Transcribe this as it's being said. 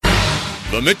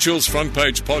The Mitchell's Front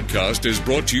Page podcast is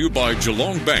brought to you by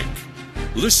Geelong Bank.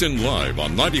 Listen live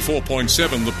on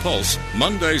 94.7 The Pulse,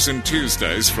 Mondays and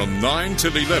Tuesdays from 9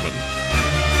 till 11.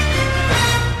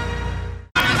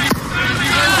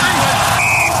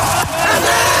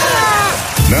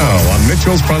 Now on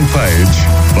Mitchell's Front Page,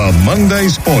 the Monday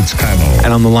Sports Panel.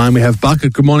 And on the line we have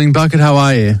Bucket. Good morning, Bucket. How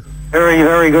are you? Very,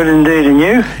 very good indeed. And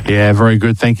you? Yeah, very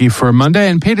good. Thank you for a Monday.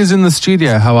 And Peter's in the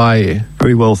studio. How are you?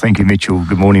 Very well, thank you, Mitchell.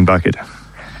 Good morning, Bucket.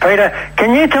 Peter,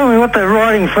 can you tell me what the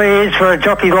riding fee is for a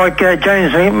jockey like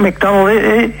James McDonald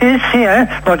is?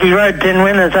 Like he rode 10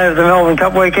 winners over the Melbourne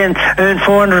Cup weekend, earned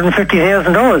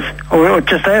 $450,000 or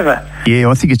just over. Yeah,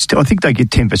 I think they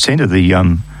get 10% of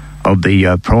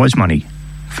the prize money,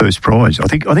 first prize. I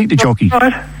think the jockey.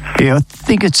 Right. Yeah, I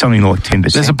think it's something like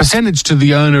 10%. There's a percentage to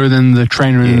the owner, and then the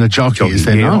trainer, and the jockey. Is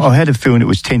there not? I had a feeling it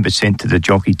was 10% to the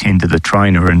jockey, 10 to the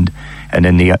trainer, and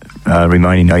then the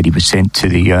remaining 80% to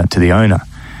the owner.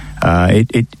 I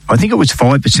think it was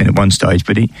 5% at one stage,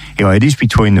 but it is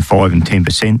between the 5 and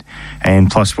 10%,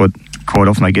 and plus what quite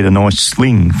often they get a nice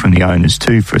sling from the owners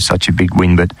too for such a big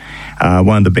win. But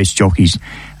one of the best jockeys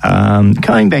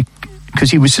came back because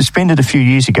he was suspended a few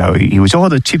years ago. He was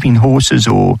either tipping horses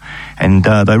and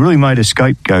they really made a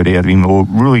scapegoat out of him or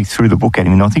really threw the book at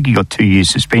him, and I think he got 2 years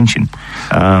suspension.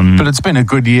 But it's been a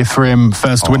good year for him,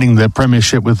 first winning the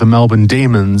premiership with the Melbourne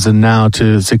Demons and now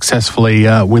to successfully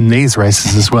win these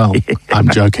races as well. I'm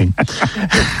joking.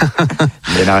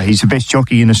 He's the best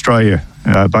jockey in Australia,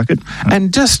 Bucket.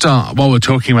 And just while we're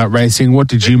talking about racing, what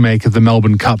did you make of the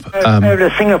Melbourne Cup? Over to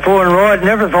Singapore and ride and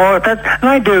everything like that. And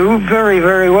they do very,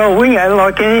 very well.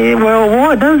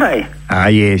 Worldwide, don't they?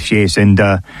 Yes. And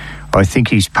I think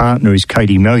his partner is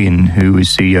Katie Mellion, who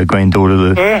is the granddaughter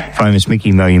of the famous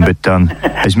Mickey Mellion. But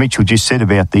as Mitchell just said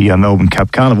about the Melbourne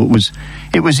Cup Carnival,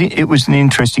 it was an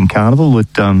interesting carnival.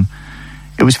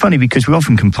 It was funny because we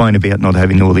often complain about not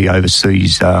having all the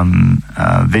overseas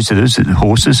visitors,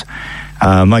 horses.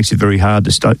 Makes it very hard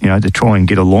to try and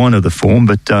get a line of the form.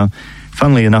 But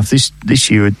funnily enough,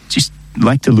 this year it just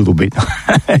lacked a little bit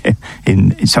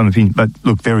in some opinion. But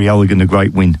look, very elegant, a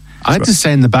great win. I had to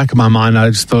say in the back of my mind, I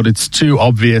just thought it's too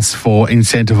obvious for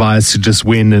Incentivise to just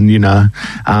win, and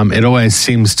it always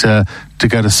seems to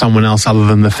go to someone else other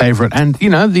than the favourite. And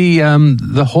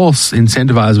the horse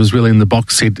Incentivise was really in the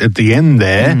box seat at the end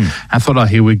there. I thought,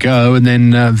 here we go, and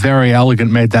then Very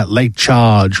Elegant made that late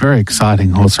charge. Very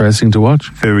exciting horse racing to watch.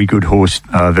 Very good horse,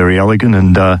 Very Elegant,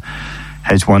 and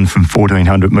has won from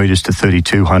 1,400 metres to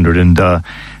 3,200, and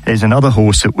there's another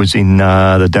horse that was in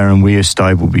the Darren Weir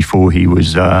stable before he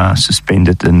was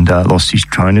suspended and lost his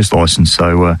trainer's licence,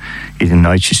 so he's in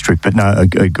Nature Strip. But no, a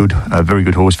very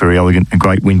good horse, Very Elegant, a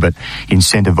great win. But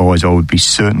Incentivise, I would be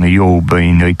certainly all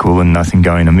being equal and nothing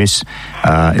going amiss.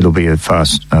 It'll be a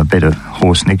better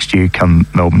horse next year come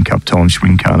Melbourne Cup time,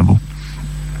 Spring Carnival.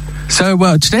 So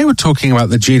today we're talking about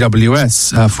the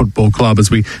GWS Football Club as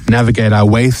we navigate our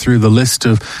way through the list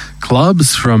of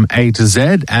clubs from A to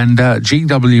Z. And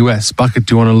GWS, Bucket,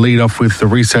 do you want to lead off with the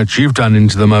research you've done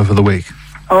into them over the week?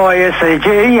 Oh, yes, the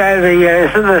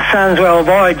Suns,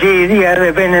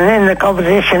 they've been in the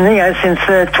competition, since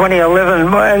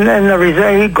 2011, and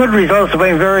the good results have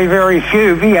been very, very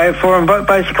few, for them, but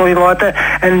basically like that.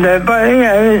 And,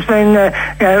 it's been,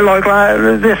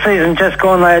 this season just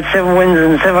gone, they had 7 wins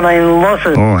and 17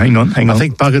 losses. Oh, hang on. I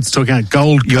think Bucket's talking about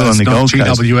Gold Coast, You're on the not Gold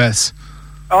GWS.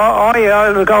 Coast.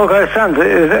 The Gold Coast Suns,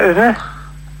 isn't it?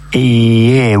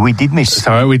 Yeah, we did miss.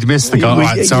 Sorry, we missed the goal.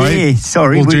 Right, sorry. Yeah,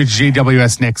 sorry. We'll do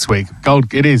GWS next week.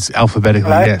 Gold, it is alphabetically,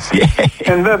 yes. Yeah.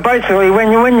 And basically,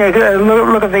 when you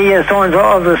look at the signs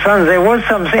of the Suns, there was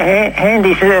some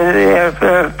handy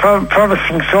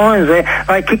promising signs there.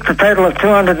 They kicked a total of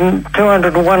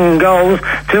 201 goals,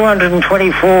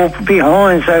 224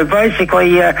 behind. So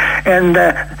basically, they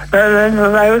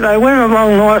went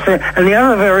along nicely. And the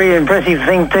other very impressive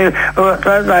thing too,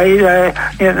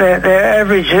 their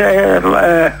average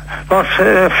loss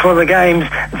for the games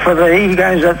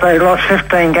that they lost,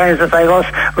 15 games that they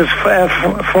lost, was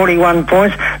 41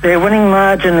 points. Their winning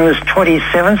margin was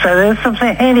 27, so there's some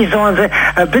handy signs there.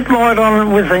 A bit light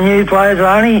on with the new players.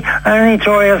 Only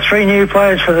try out 3 new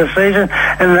players for the season,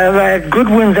 and they had good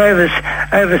wins over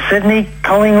Sydney,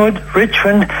 Collingwood,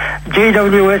 Richmond,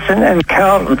 GWS and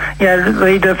Carlton.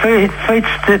 The defeats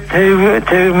to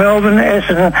Melbourne,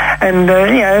 Essendon,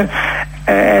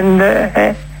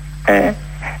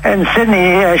 and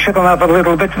Sydney shook them up a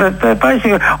little bit. But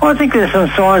basically, I think there's some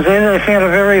signs there. They found a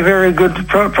very, very good,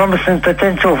 promising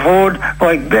potential forward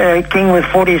like King with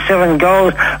 47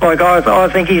 goals. Like I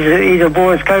think he's a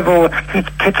boy who's capable of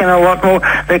kicking a lot more.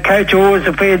 The coach always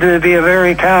appeared to be a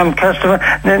very calm customer.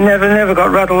 Never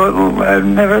got rattled.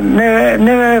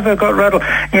 Never ever got rattled.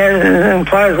 And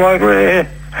players like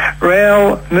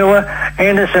Rowell, Miller,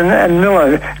 Anderson and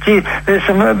Miller. Gee, there's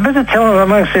some bit of talent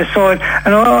amongst their side,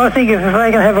 and I think if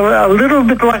they can have a little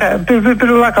bit like a bit of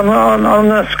luck on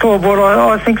the scoreboard,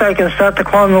 I think they can start to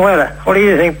climb the ladder. What do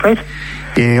you think, Pete?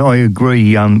 Yeah, I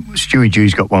agree. Stewie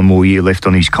Dew's got one more year left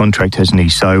on his contract, hasn't he?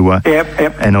 So,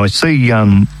 Yep. And I see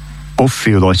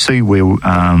off-field, I see where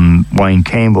Wayne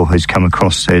Campbell has come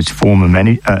across as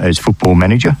as football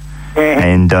manager,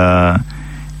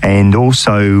 and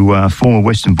also former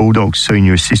Western Bulldogs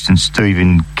senior assistant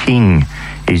Stephen King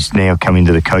is now coming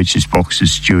to the coach's box as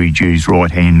Stewie Dew's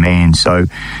right-hand man. So,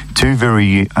 two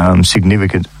very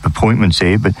significant appointments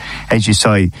there. But as you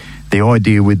say, the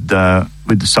idea with the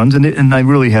Suns, and they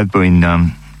really have been,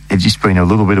 it's just been a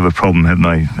little bit of a problem, haven't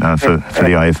they, for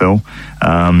the AFL?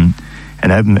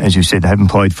 And haven't, as you said, they haven't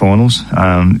played finals,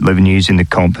 11 years in the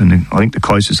comp, and I think the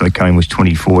closest they came was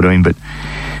 2014, but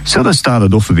sort of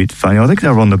started off a bit funny. I think they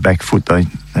were on the back foot. They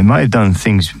may have done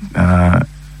things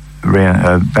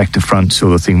around back to front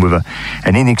sort of thing with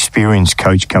an inexperienced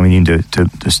coach coming in to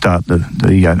start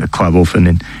the club off, and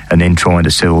then trying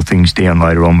to settle things down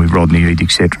later on with Rodney Eade,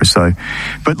 etc. So,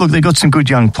 but look, they've got some good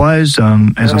young players.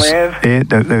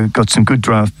 They've got some good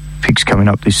draft picks coming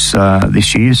up this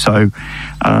year. So.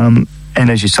 And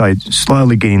as you say,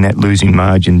 slowly getting that losing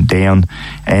margin down,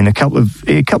 and a couple of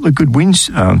good wins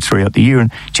throughout the year.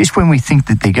 And just when we think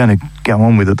that they're going to go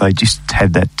on with it, they just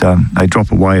have that they drop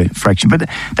away a fraction. But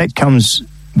that comes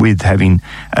with having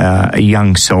a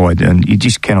young side, and you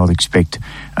just cannot expect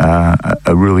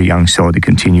a really young side to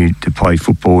continue to play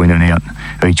football in and out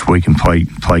each week and play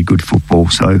good football.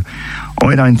 So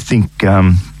I don't think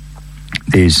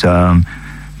there's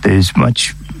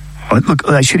much. Look,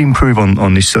 they should improve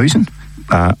on this season.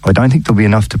 I don't think there'll be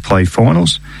enough to play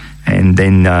finals, and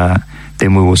then we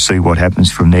will see what happens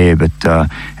from there. But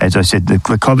as I said, the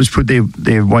club has put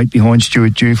their weight behind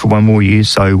Stuart Dew for one more year,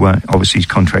 so obviously his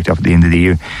contract up at the end of the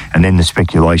year, and then the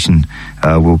speculation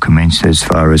will commence as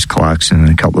far as Clarkson and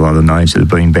a couple of other names that have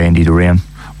been bandied around.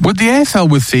 Would the AFL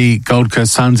with the Gold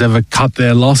Coast Suns ever cut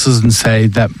their losses and say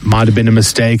that might have been a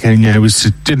mistake and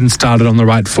didn't start it on the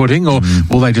right footing, or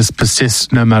will they just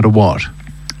persist no matter what?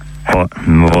 I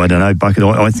don't know, Bucket.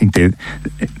 I think they've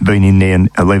been in there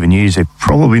 11 years. They're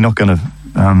probably not going to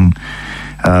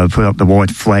put up the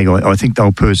white flag. I think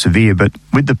they'll persevere. But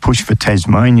with the push for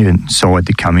Tasmanian side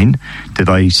to come in, do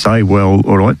they say, well,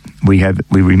 all right, we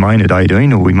remain at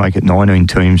 18, or we make it 19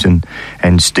 teams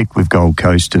and stick with Gold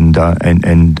Coast and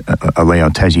allow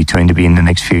Tassie team to be in the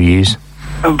next few years?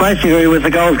 Basically, with the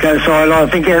Gold Coast side, I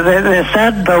think they're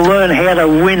starting to learn how to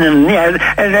win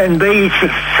and be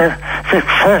success.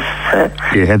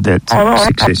 Have that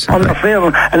success on the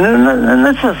field, and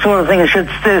that's the sort of thing that should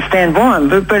stand by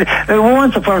them. But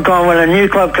once upon a time, when a new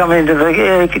club come into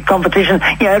the competition,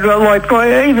 like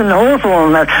even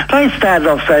Hawthorn, they started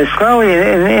off so slowly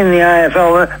in the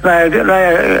AFL.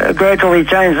 They gradually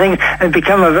changed things and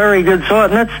become a very good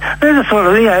side, and they're the sort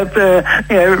of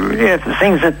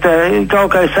things that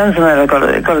Gold Coast Suns and that have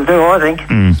got to do, I think.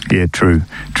 True.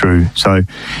 So,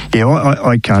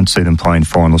 I can't see them playing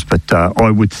finals, but I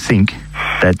would think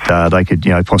that they could,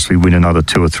 possibly win another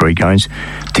 2 or 3 games.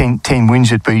 10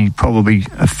 wins would be probably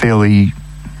a fairly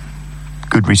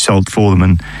good result for them,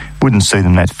 and wouldn't see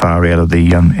them that far out of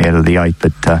the 8.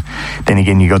 But then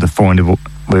again, you got to find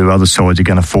where other sides are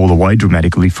going to fall away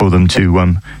dramatically for them to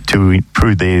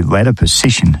improve their ladder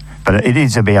position. But it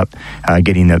is about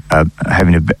having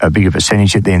a bigger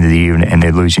percentage at the end of the year, and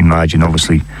their losing margin,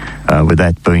 obviously, with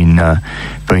that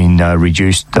being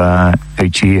reduced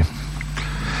each year.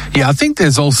 Yeah, I think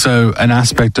there's also an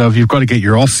aspect of you've got to get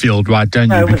your off-field right,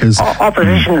 don't you? Because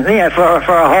opposition,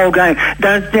 for a whole game,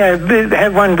 don't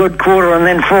have one good quarter and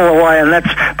then fall away, and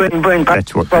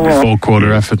that's what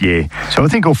four-quarter effort. Yeah, so I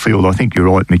think off-field, I think you're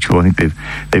right, Mitchell. I think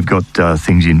they've got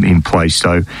things in place,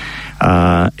 so.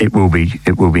 It will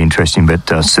be interesting, but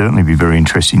certainly be very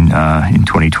interesting in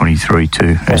 2023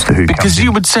 too, as to who. Because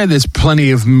you would say there's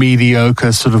plenty of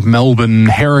mediocre sort of Melbourne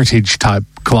heritage type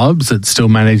clubs that still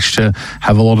manage to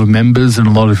have a lot of members and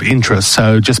a lot of interest.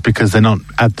 So just because they're not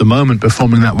at the moment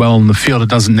performing that well on the field, it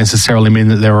doesn't necessarily mean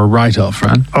that they're a write-off,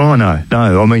 right? Oh, no.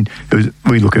 I mean,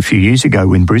 we look a few years ago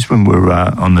when Brisbane were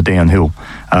on the downhill.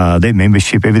 Their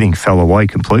membership, everything fell away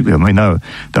completely. I mean,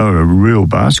 they were a real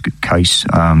basket case,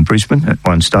 Brisbane, at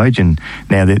one stage, and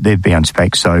now they've bounced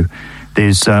back. So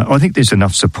I think there's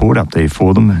enough support up there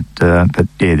for them. But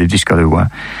yeah, they've just got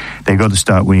to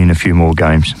start winning a few more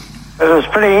games. It was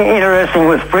pretty interesting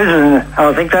with Brisbane.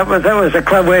 I think that was a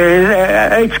club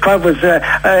where each club was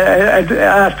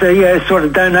asked to sort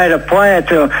of donate a player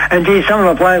to, and gee, some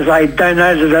of the players they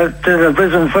donated to the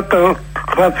Brisbane Football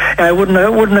Club wouldn't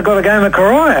have got a game of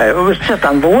karate. It was just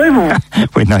unbelievable.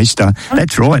 When they start,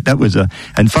 that's right. That was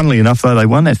and funnily enough, though, they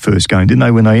won that first game, didn't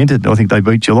they? When they entered, I think they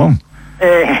beat Geelong.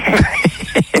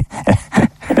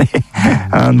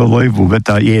 Unbelievable, but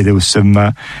there was some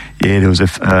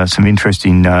some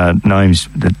interesting names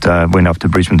that went up to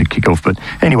Brisbane to kick off. But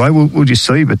anyway, we'll just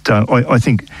see. But I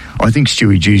think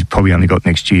Stewie G's probably only got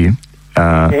next year,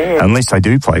 unless they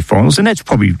do play finals, and that's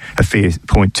probably a fair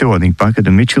point too. I think Bucket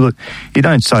and Mitchell, you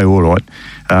don't say all right,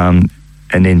 and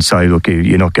then say, look,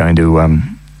 you're not going to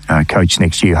coach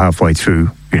next year halfway through.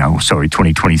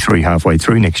 2023 halfway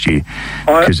through next year.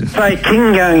 I say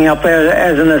King going up there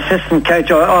as an assistant coach,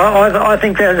 I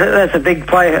think that's a big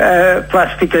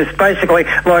plus, because basically,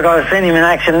 like I seen him in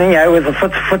action, with the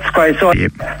Footscray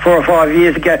side 4 or 5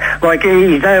 years ago. Like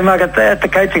he's no mug at the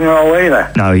coaching role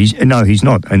either. No, he's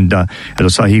not. And as I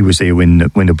say, he was there when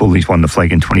the Bullies won the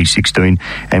flag in 2016,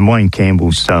 and Wayne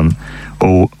Campbell's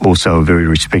also a very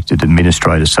respected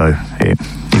administrator. So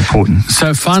important.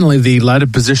 So finally, the later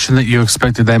position that you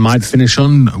expected they might finish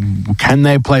on, can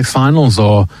they play finals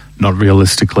or not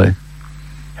realistically?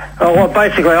 Well,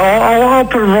 basically, I'll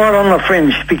put them right on the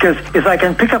fringe, because if they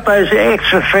can pick up those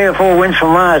extra 3 or 4 wins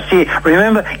from last year,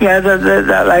 remember,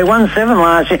 they won 7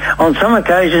 last year on some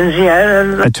occasions.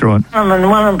 That's right. And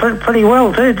won them pretty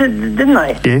well too, didn't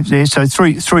they? Yeah. So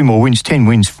three more wins, 10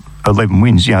 wins. 11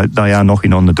 wins, they are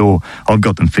knocking on the door. I've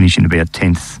got them finishing about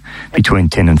 10th, between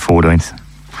 10 and 14th.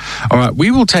 All right, we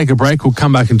will take a break. We'll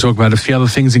come back and talk about a few other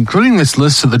things, including this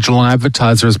list that the Geelong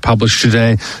Advertiser has published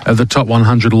today of the top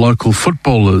 100 local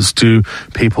footballers. Do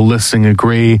people listening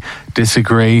agree,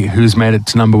 disagree? Who's made it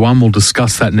to number 1? We'll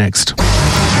discuss that next.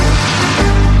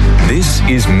 This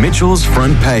is Mitchell's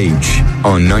Front Page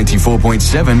on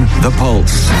 94.7 The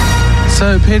Pulse.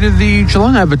 So, Peter, the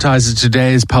Geelong Advertiser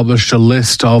today has published a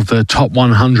list of the top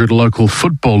 100 local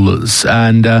footballers,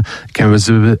 and it was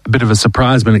a bit of a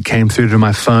surprise when it came through to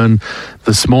my phone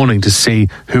this morning to see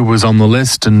who was on the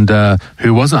list and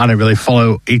who wasn't. I don't really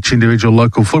follow each individual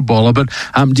local footballer, but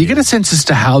do you get a sense as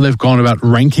to how they've gone about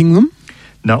ranking them?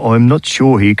 No, I'm not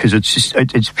sure here, because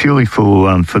it's purely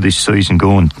for this season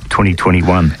gone,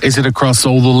 2021. Is it across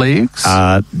all the leagues?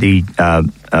 AFL,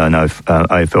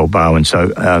 Barwon, so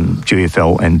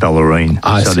GFL and Bellarine.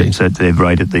 So they've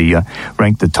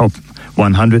ranked the top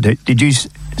 100. Have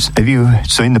you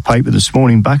seen the paper this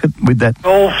morning, Bucket, with that?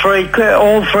 All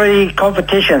three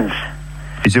competitions.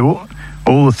 Is it all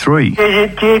the 3?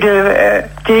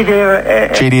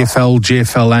 GDFL,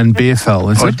 GFL and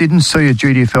BFL, is it? I didn't see a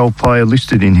GDFL player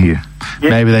listed in here.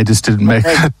 Yep. Maybe they just didn't make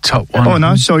the top 1. Oh,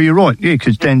 no, so you're right,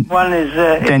 because one is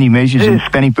Danny Measures and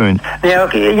Bannockburn.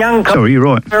 Sorry, you're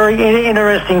right. Very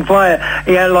interesting player.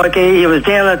 Like he was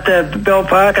down at Bell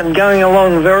Park and going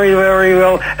along very, very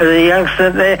well as a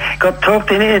youngster there. Got talked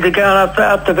into going up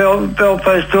to Bell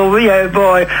Post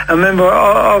by a member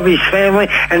of his family,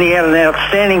 and he had an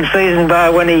outstanding season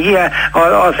bar when he,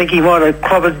 I think he might have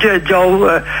clobbered Joel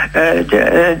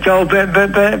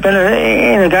Bennett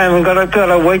in a game and got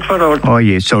a week for it. Oh,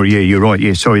 yeah, sorry, you're right.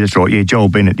 Yeah, sorry, that's right. Yeah, Joel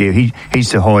Bennett,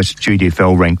 he's the highest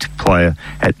GDFL ranked player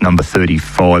at number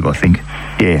 35, I think.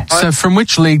 Yeah. So from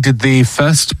which league did the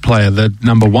first player, the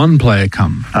number 1 player,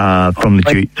 come? From the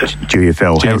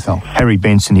GFL. Harry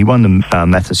Benson, he won the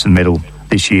Matheson medal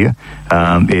this year.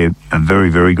 A very,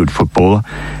 very good footballer.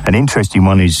 An interesting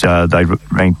one is they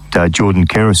ranked Jordan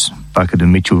Kerris, Bucket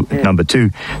and Mitchell at number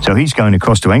 2. So he's going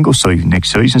across to Anglesea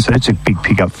next season, so that's a big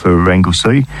pickup for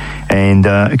Anglesea. And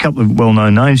a couple of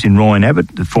well-known names in Ryan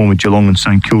Abbott, the former Geelong and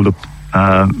St Kilda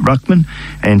ruckman,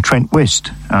 and Trent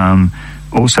West,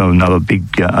 also another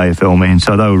big AFL man.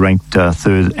 So they were ranked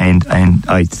 3rd and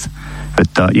 8th.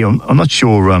 But I'm not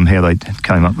sure how they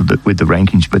came up with the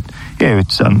rankings. But yeah,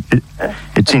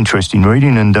 it's interesting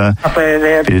reading and a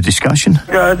bit of discussion.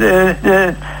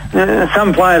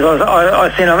 Some players I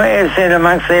seen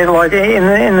amongst there, like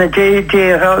in the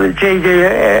GFL,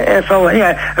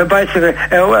 GGFL, basically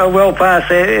well past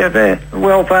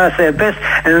their best.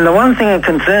 And the one thing that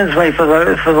concerns me for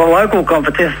the local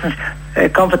competition,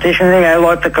 like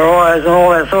the Carias and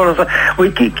all that sort of stuff,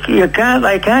 they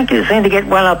can't seem to get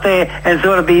one up there and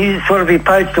sort of be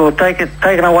poached or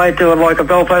taken away to like a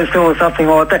Belfast or something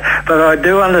like that. But I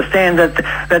do understand that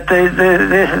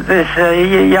this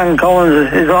young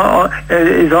Collins is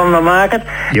on the market.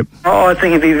 Yep. I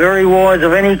think it'd be very wise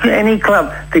of any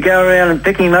club to go around and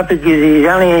pick him up because he's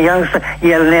only a youngster. He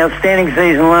had an outstanding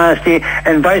season last year,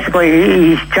 and basically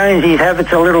he's changed his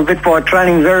habits a little bit by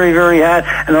training very, very hard,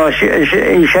 and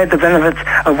he showed the benefits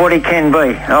of what he can be.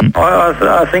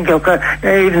 I think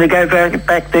even to go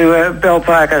back to Bell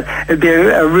Parker, it'd be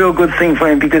a real good thing for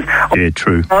him because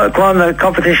true. Climb the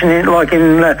competition like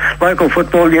in local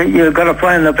football, you've got to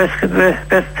play in the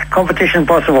best competition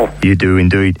possible. You do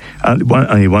indeed.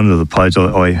 Only one of the players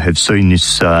I have seen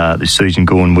this season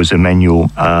gone was Emmanuel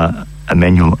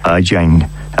Ajang,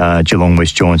 Geelong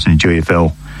West Giants in the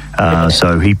GFL.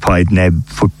 So he played NAB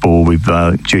football with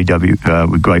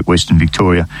GW with Great Western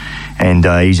Victoria, and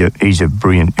he's a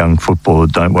brilliant young footballer.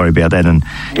 Don't worry about that. And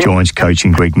Giants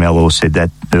coaching Greg Mellor said that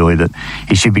earlier, that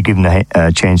he should be given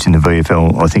a chance in the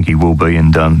VFL. I think he will be,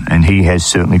 and he has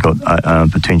certainly got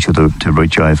potential to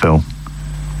reach AFL.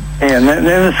 Yeah, and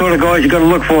they're the sort of guys you've got to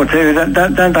look for too,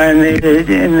 don't they,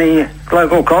 in the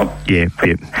local comp? Yeah.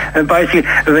 And basically,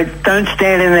 don't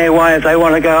stand in their way if they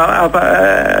want to go up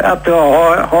to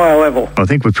a higher level. I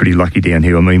think we're pretty lucky down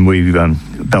here. I mean,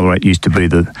 Ballarat used to be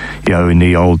in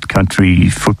the old country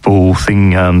football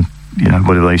thing,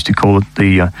 whatever they used to call it,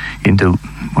 the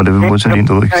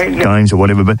interleague games or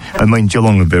whatever. But I mean,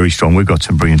 Geelong are very strong. We've got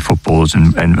some brilliant footballers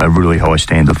and a really high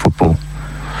standard football.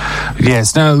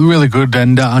 Yes, no, really good,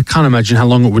 and I can't imagine how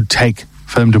long it would take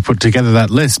for them to put together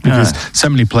that list because so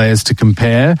many players to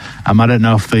compare. I don't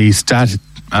know if the stat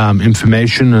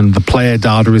information and the player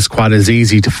data is quite as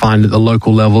easy to find at the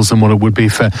local levels than what it would be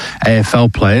for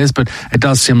AFL players, but it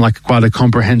does seem like quite a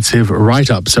comprehensive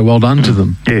write-up, so well done to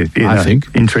them. Yeah, I think.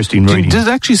 Interesting reading. Does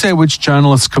it actually say which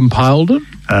journalists compiled it?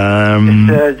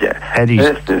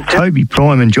 Toby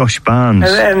Prime and Josh Barnes.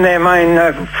 And their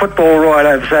main football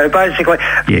writer. So basically,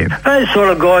 those sort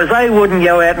of guys, they wouldn't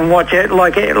go out and watch it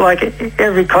like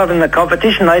every club in the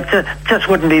competition. They just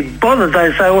wouldn't be bothered.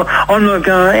 They say, well, I'm not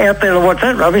going out there to watch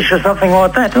that rubbish or something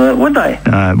like that, would they?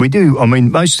 We do. I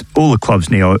mean, all the clubs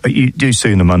now, you do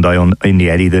see on the Monday in the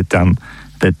Addy that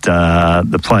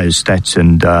the players' stats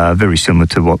and very similar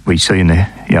to what we see in the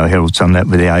Herald Sun that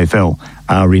with the AFL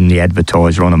are in the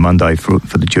advertiser on a Monday for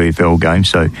the GFL game,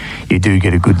 so you do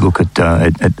get a good look at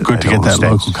good to get that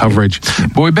local coverage.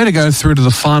 But we better go through to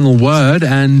the final word,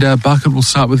 and Bucket, we'll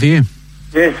start with you.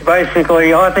 Yes,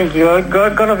 basically, I think you've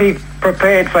got to be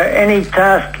prepared for any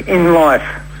task in life.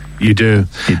 You do.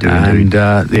 And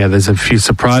there's a few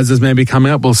surprises maybe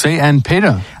coming up, we'll see. And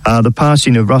Peter? The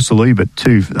passing of Russell Ebert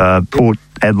to Port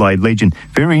Adelaide legend.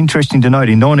 Very interesting to note,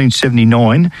 in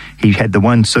 1979, he had the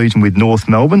one season with North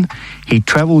Melbourne. He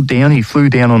flew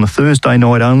down on a Thursday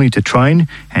night only to train,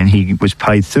 and he was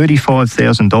paid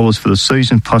 $35,000 for the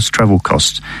season plus travel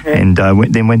costs, and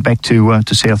then went back to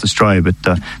South Australia, but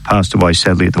passed away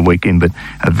sadly at the weekend. But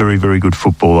a very, very good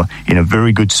footballer in a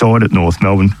very good side at North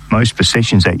Melbourne. Most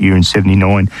possessions that year in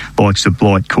 79, likes of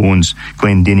Blight, Corns,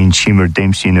 Glendinning, Shimmer,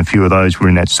 Dempsey, and a few of those were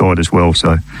in that side as well.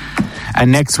 So.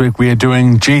 And next week we are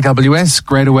doing GWS,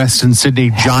 Greater Western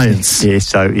Sydney Giants.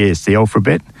 Yes, the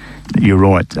alphabet. You're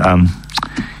right.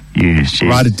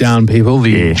 Write it down, people.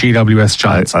 The GWS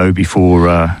Giants. O before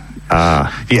R.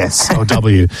 Yes, or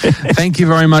W. Thank you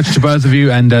very much to both of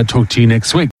you, and talk to you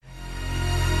next week.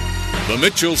 The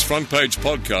Mitchell's Front Page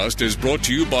podcast is brought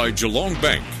to you by Geelong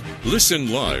Bank. Listen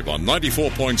live on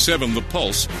 94.7 The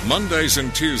Pulse, Mondays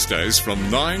and Tuesdays from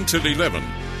 9 till 11.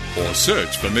 Or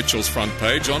search for Mitchell's Front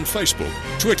Page on Facebook,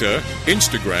 Twitter,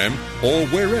 Instagram, or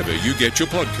wherever you get your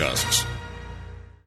podcasts.